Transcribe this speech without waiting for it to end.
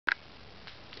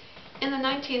In the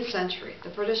 19th century, the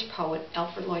British poet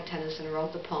Alfred Lloyd Tennyson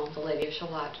wrote the poem The Lady of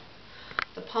Shalott.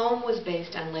 The poem was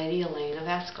based on Lady Elaine of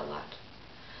Ascolat.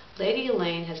 Lady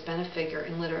Elaine has been a figure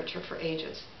in literature for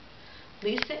ages.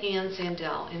 Lisa Ann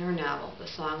Sandell, in her novel The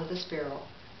Song of the Sparrow,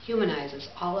 humanizes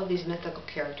all of these mythical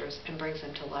characters and brings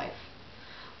them to life.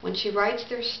 When she writes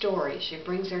their story, she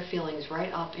brings their feelings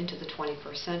right up into the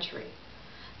 21st century.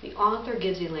 The author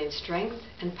gives Elaine strength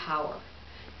and power.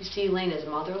 You see, Elaine is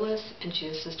motherless and she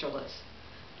is sisterless.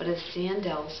 But as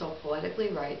Sandell so poetically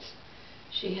writes,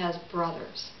 she has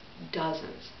brothers,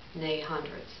 dozens, nay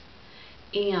hundreds.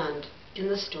 And in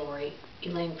the story,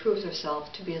 Elaine proves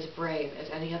herself to be as brave as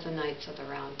any of the knights of the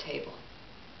Round Table.